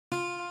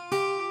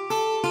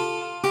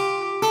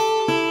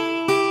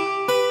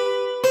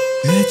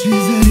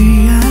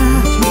Hechicería,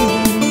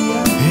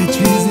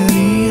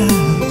 hechicería,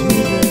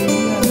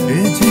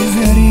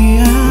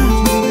 hechicería,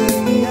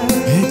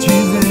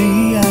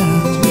 hechicería.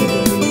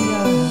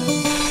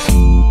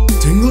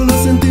 Tengo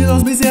los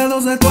sentidos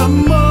viciados de tu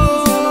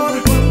amor.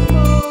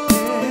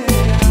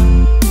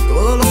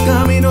 Todos los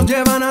caminos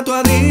llevan a tu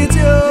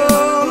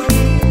adicción.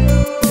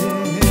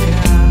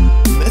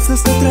 Me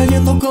estás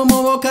trayendo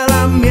como boca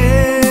la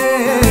miel.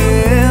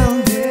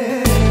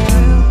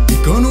 Y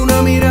con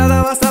una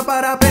mirada basta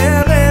para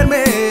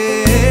perderme.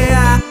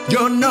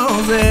 Yo no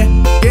sé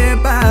qué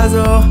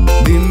pasó,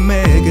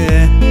 dime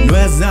que no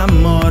es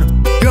amor.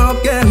 Yo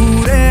que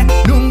juré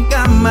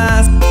nunca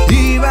más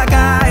iba a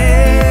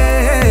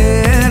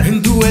caer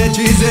en tu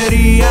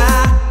hechicería.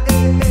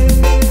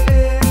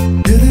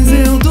 Te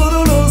deseo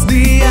todos los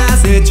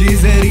días,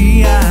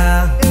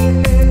 hechicería.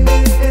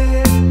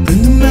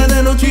 Préndeme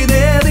de noche y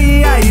de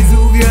día y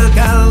subió el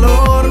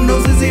calor.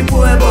 No sé si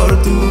fue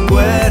por tu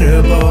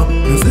cuerpo,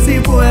 no sé si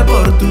fue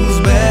por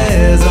tus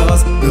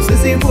besos, no sé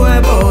si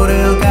fue por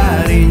el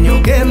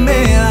cariño que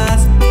me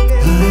das.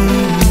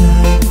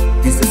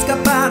 Quise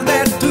escapar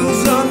de tu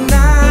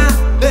zona,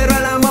 pero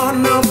el amor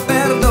no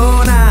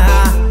perdona.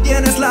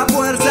 Tienes la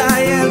fuerza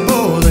y el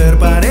poder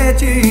para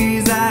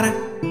hechizar.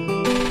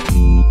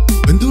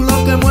 Ven tú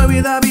lo que mueve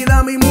y da vida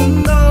a mi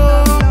mundo.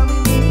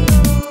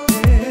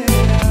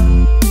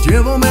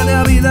 Llevo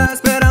media vida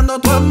esperando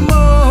tu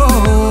amor.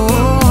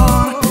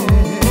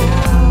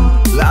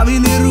 La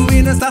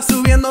bilirrubina está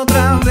subiendo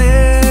otra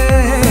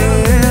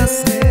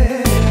vez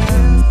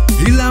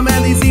y la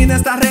medicina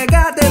está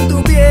regada en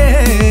tu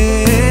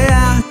piel.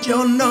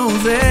 Yo no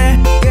sé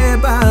qué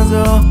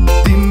pasó,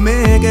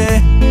 dime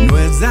que no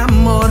es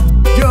amor.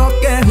 Yo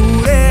que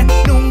juré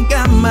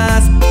nunca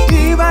más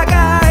iba a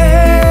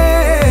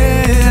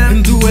caer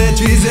en tu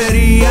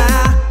hechicería.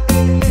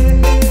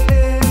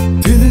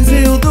 Te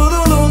deseo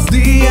todos los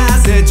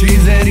días,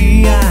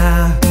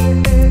 hechicería.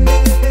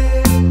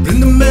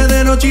 Préndeme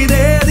de noche y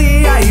de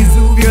día y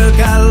subió el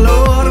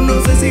calor.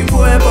 No sé si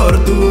fue por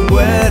tu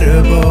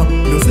cuerpo,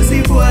 no sé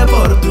si fue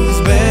por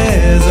tus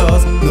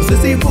besos, no sé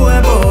si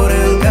fue por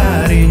el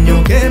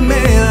cariño que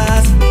me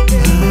das.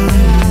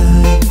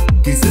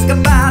 Quise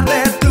escapar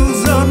de tu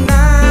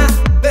zona,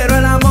 pero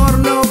el amor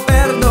no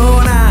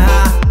perdona.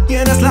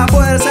 Tienes la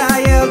fuerza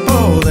y el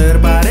poder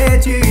para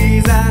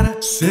hechizar.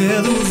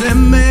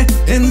 Sedúceme,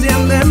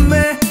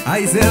 enciéndeme,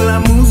 ahí sé la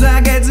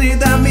musa que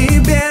excita mi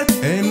piel.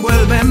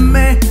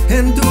 Envuélveme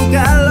en tu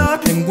calor,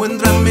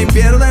 encuéntrame y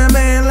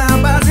piérdeme en la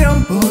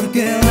pasión.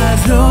 Porque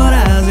las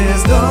horas de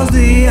estos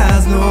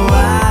días no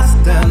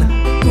bastan,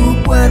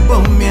 tu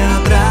cuerpo me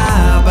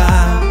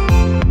atrapa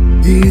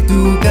y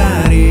tu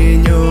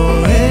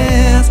cariño es